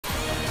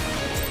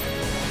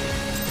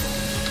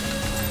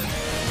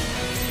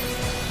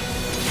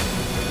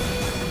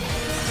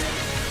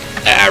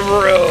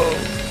bro.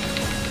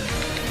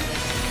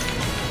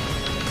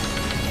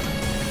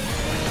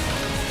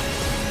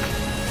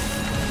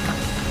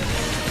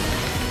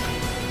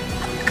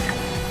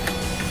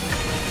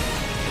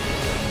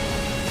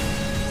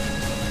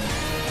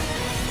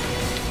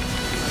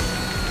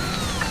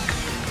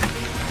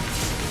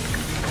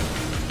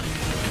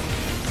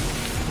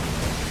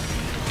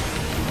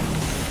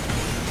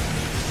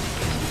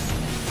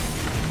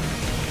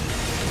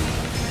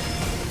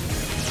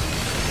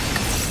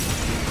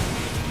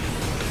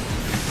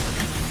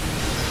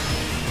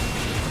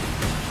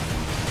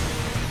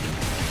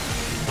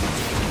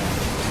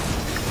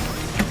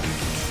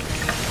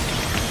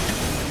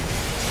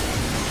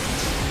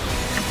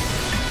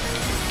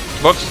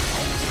 Whoops.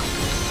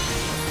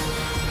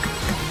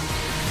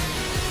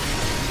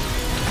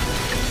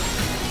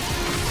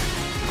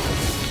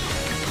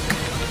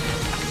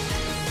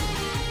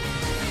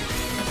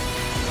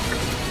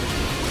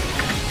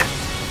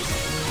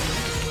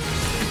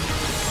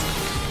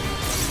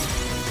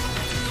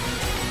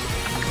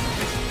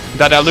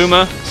 That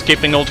Aluma,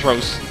 skipping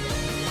ultros.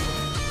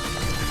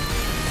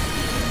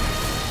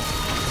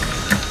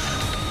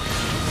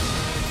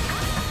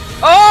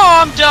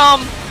 Oh, I'm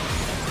dumb.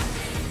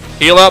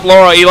 Heal up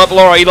Laura, heal up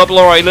Laura, heal up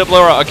Laura, heal up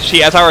Laura. Okay, she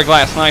has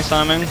hourglass. Nice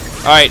timing.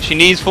 Alright, she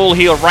needs full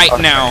heal right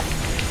now.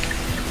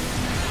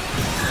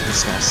 I'm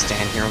just gonna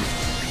stand here.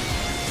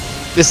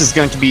 This is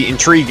going to be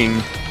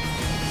intriguing.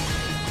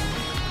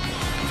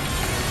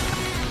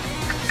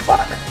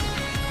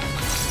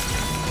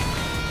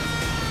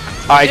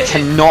 I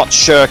cannot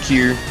shirk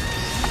you.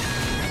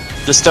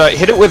 Just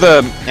hit it with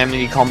a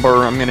enemy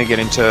combo. I'm gonna get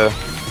into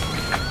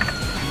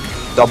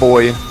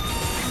double.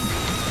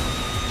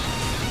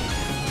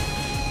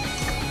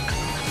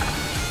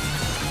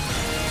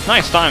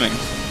 Nice timing.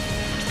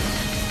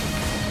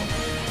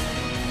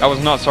 That was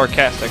not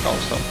sarcastic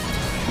also.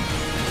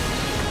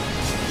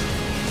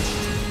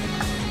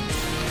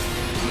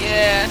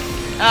 Yeah.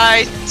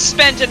 I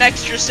spent an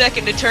extra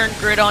second to turn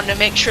grid on to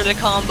make sure the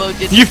combo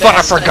did. You thought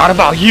I forgot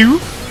about you?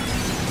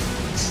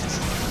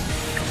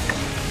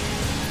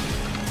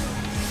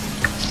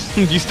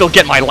 You still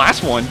get my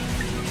last one.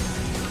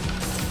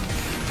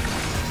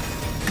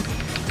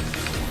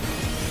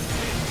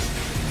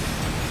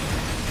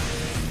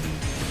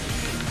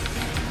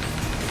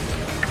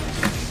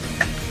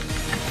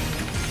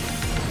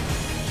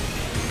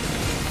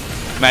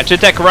 Match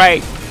attack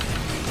right.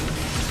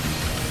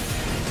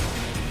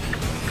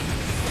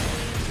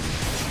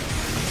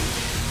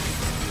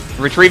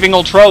 Retrieving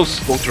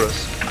Ultros.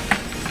 Ultros.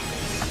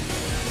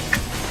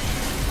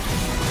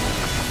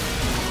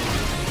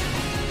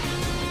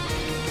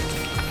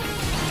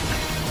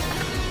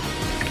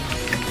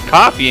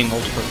 Copying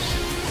Ultros.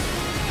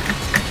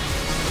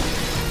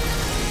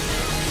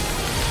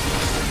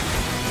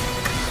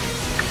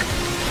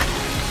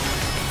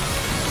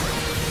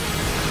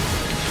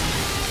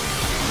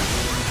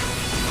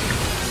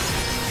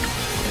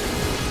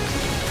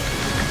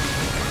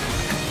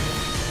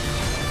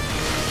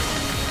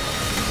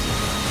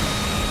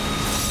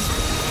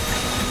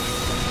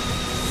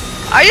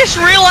 I just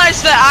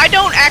realized that I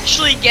don't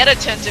actually get a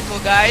tentacle,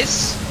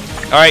 guys.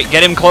 Alright,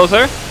 get him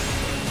closer.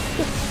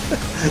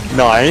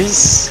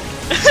 Nice.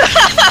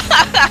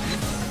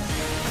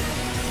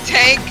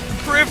 Tank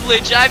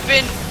privilege. I've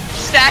been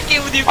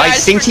stacking with you guys. I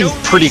think for he's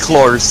no pretty reason.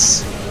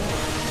 close.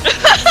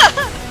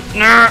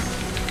 Nah.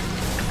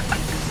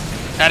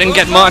 I didn't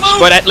get much,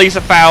 but at least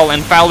a foul,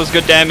 and foul is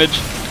good damage.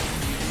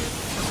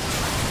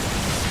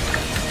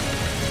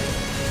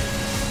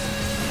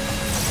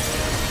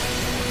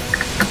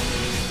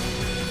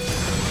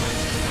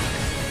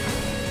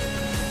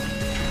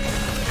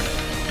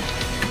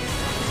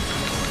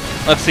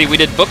 Let's see, we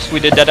did books, we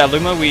did Dead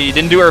Aluma, we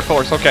didn't do Air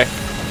Force, okay.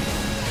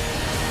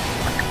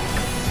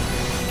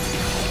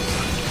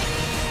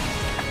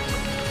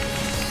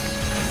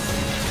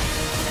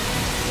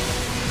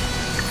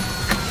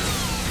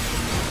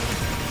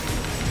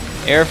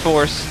 Air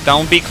Force,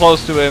 don't be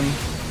close to him.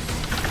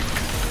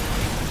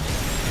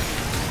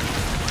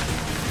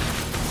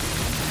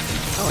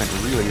 Oh,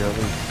 I'm really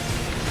over.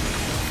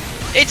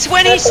 It's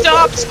when he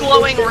stops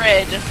glowing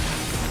red.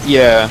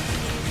 Yeah.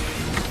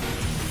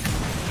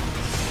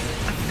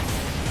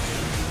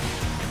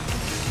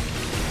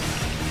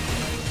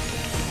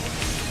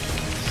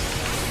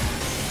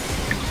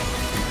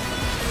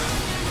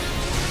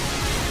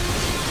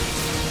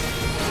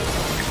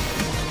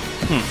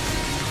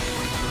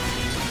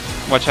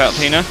 Watch out,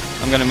 Tina.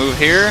 I'm gonna move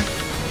here.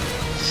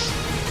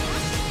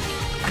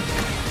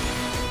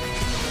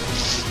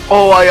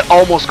 Oh, I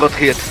almost got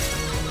hit.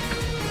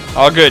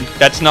 All good.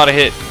 That's not a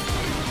hit.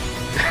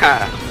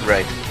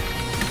 Right.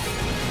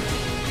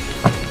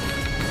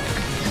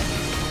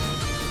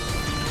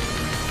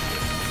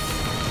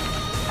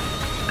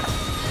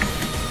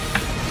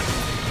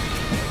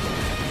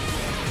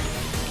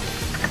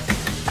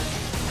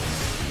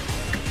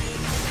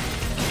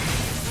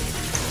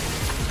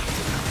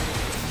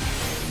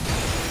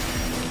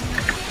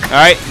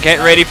 Alright, get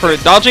ready for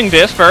dodging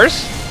this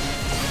first.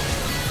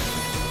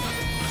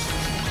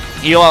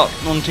 Heal out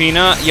on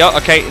Tina. Yeah,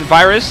 okay,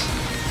 virus.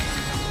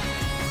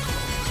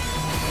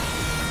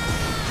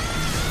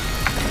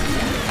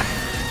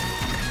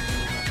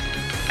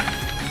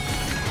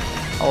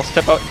 I'll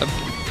step out a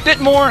bit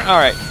more.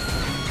 Alright.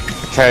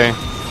 Okay.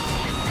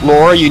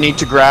 Laura, you need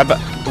to grab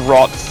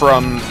Rot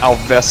from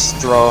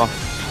Alvestra.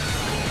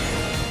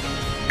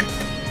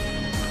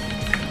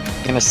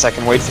 In a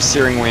second, wait for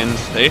Searing Wind.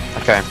 See?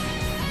 Okay.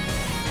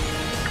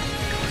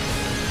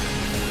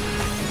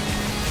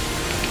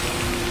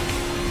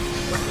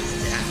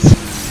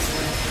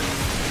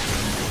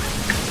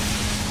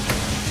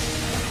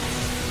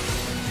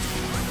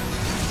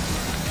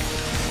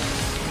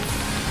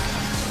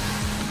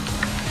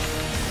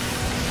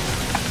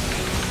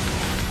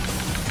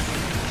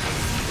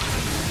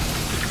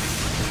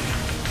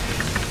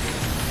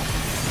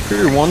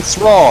 Who wants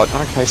Rod?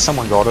 Okay,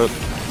 someone got it.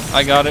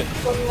 I got it.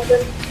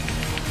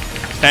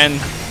 10,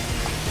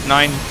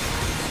 9,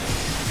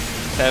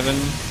 7,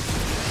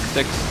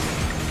 6,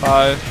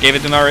 5. Gave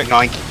it to Merrick.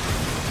 9. I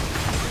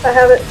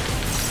have it.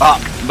 Ah,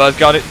 Buzz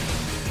got it.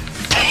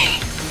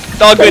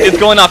 It's all good. It's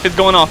going off. It's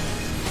going off.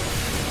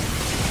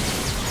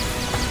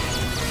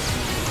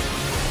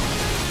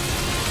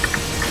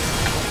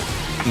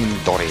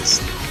 Doris.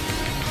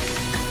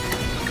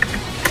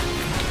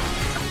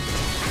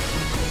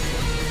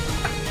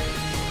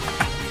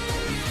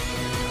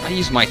 I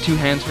use my 2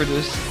 hands for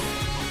this.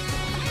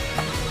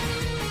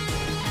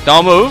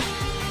 Don't move.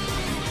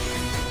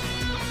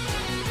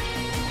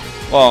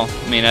 Well,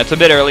 I mean, that's a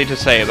bit early to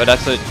say, but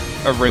that's a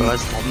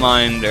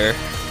reminder.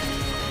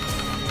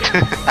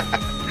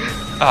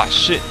 Ah,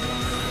 shit.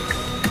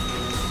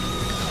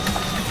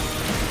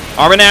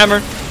 Arm and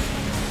hammer.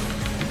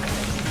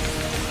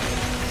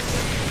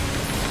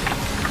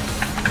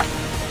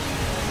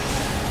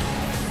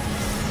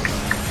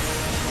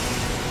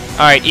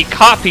 Alright, he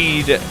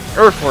copied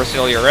Earth Force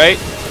earlier, right?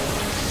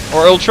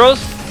 Or Ultros?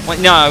 Wait,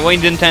 no, Wayne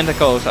didn't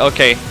Tentacles.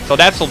 Okay, so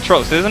that's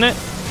Ultros, isn't it?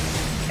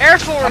 Air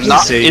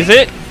Force. Is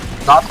it?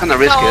 not gonna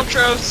risk No, it.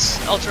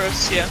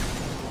 Ultros, yeah.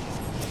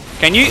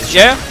 Can you?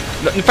 Yeah?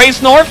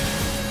 Face north?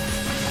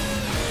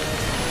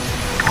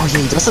 Oh yeah,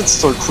 he does it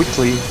so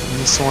quickly in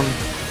this one.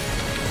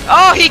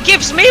 Oh, he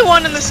gives me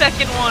one in the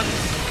second one.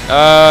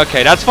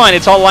 Okay, that's fine.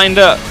 It's all lined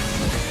up.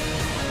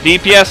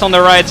 DPS on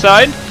the right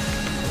side.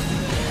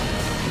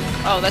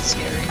 Oh, that's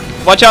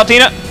scary. Watch out,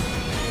 Tina.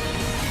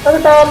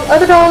 Other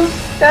dome,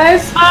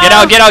 guys. Get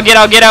out, get out, get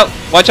out, get out.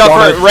 Watch out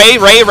Got for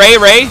it.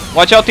 Ray.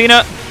 Watch out,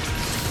 Tina.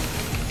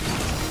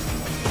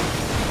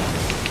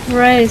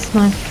 Raise,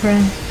 my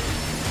friend.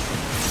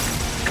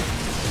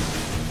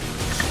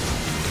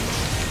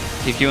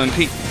 TQ and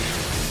Pete.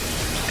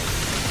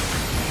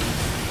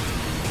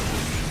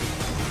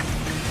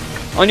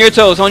 On your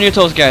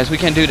toes, guys. We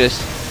can do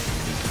this.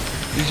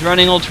 He's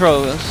running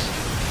Ultros.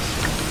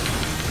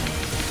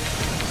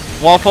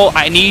 Waffle,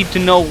 I need to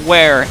know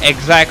where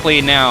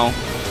exactly now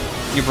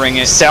you bring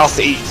it.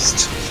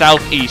 Southeast.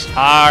 Southeast.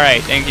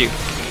 Alright, thank you.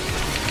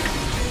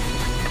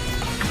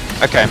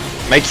 Okay,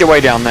 make your way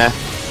down there.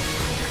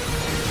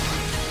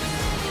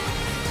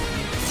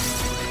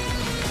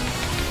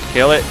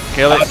 Kill it,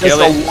 kill it, kill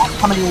There's it. a lot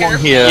coming along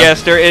here.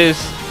 Yes, there is.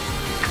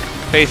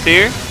 Face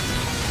here.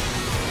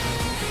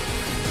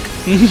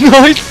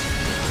 Nice!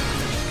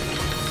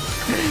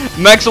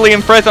 I'm actually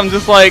impressed. I'm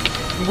just like,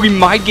 we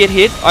might get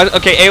hit.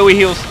 Okay, AoE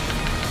heals.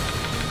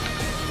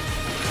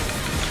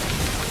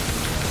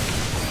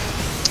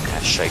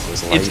 That shake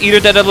was late. It's either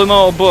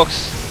Dedaluma or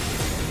books.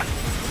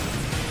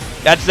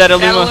 That's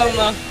Dedaluma.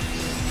 Aluma.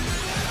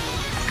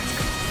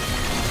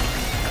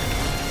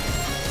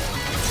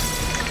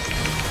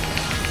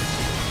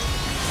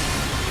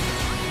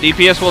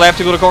 DPS will have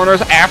to go to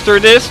corners after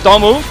this.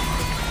 Don't move.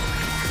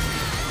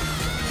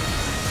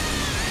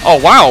 Oh,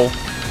 wow.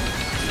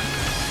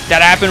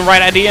 That happened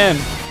right at the end.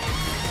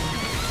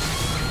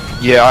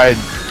 Yeah, I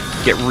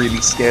get really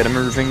scared of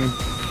moving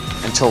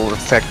until the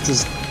effect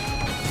is...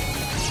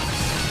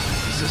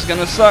 This is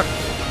gonna suck.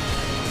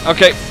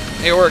 Okay,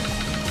 it worked.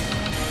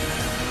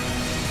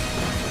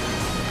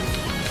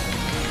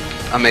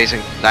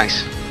 Amazing.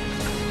 Nice.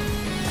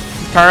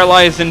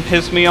 Paralyzed and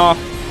pissed me off.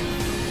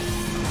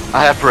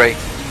 I have Ray.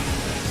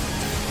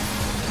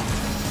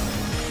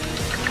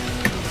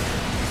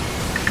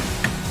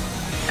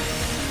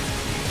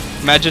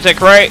 Magitech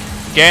right.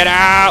 Get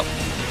out.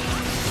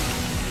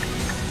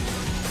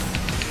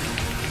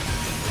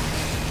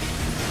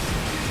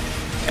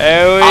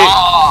 AoE.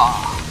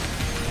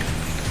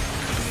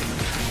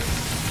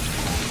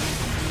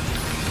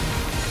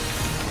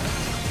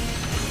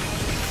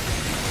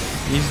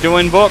 He's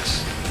doing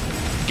books.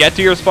 Get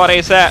to your spot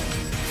ASAP.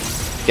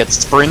 Get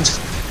sprint.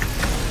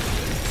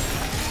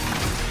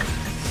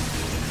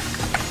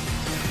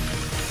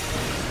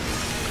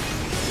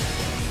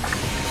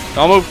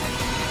 Don't move.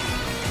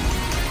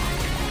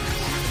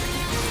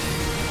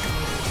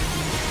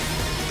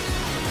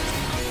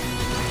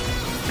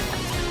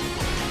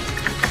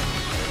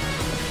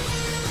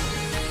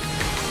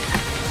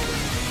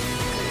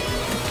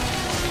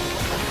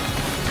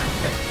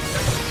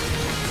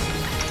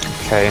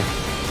 Okay.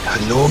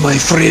 Hello, my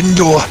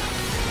friendo.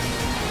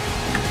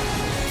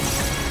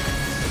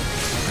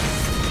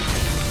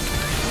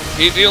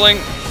 Keep healing.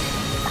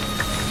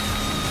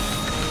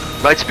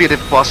 Light speed if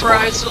possible.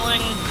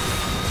 Brisling.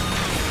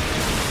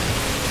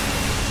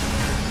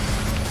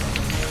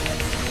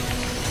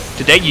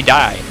 Today you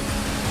die.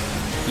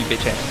 You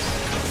bitch ass.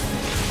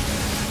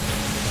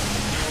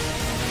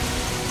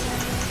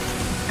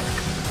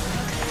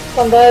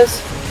 One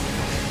dies.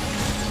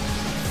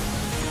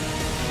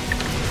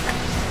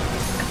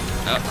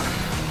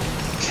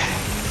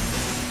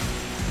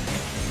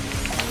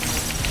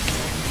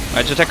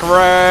 I just take a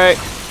right.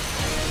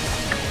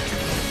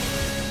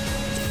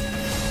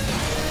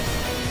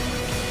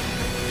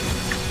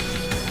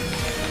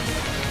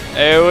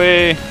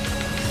 AoE.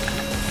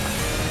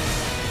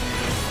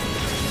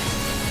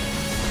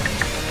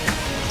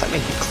 That made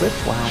you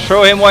clip. Wow.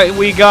 Show him what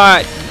we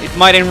got. It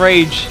might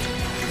enrage.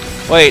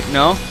 Wait,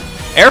 no.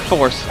 Air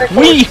Force. Air Force.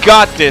 We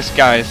got this,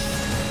 guys.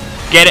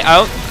 Get it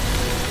out.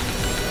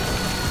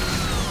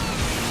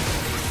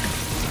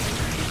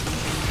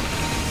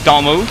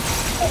 Don't move.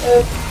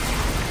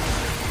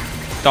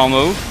 Don't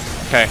move.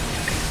 Okay.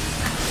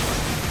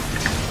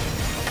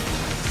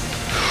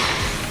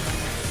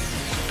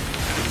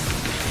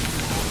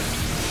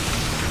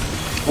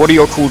 What are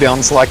your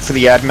cooldowns like for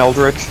the ad,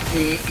 Meldrick?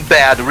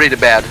 Bad, really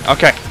bad.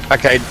 Okay.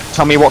 Okay,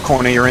 tell me what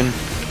corner you're in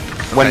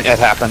when Okay. it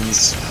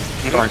happens.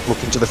 Don't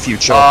look into the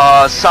future.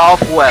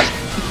 Southwest.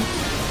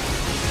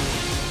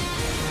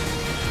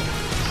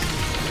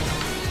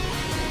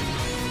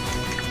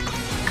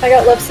 I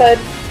got left side.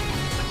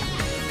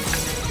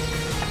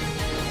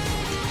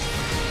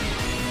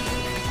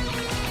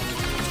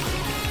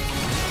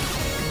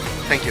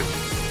 Thank you.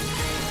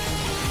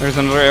 There's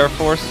another Air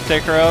Force to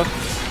take her out.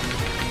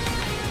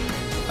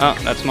 Oh,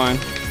 that's mine.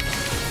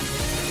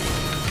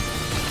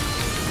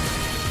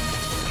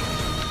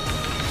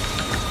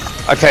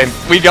 Okay,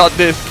 We got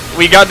this.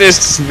 We got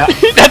this.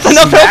 That's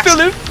enough help to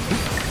live.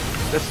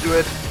 Let's do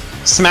it.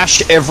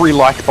 smash every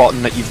like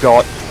button that you've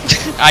got.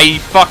 I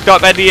fucked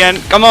up at the end.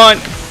 Come on.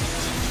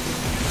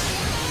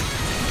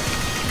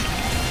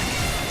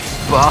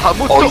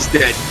 Oh, he's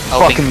dead.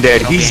 Okay. Fucking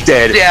dead. Okay. He's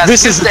dead. Yes,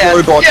 This he's is the dead.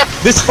 robot.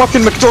 Yes. This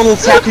fucking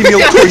McDonald's Happy Meal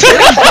quiz.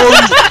 Yeah,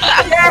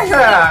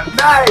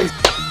 nice.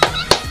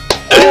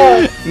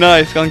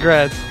 Nice,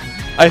 congrats.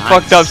 I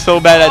fucked up so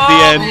bad at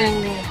the end.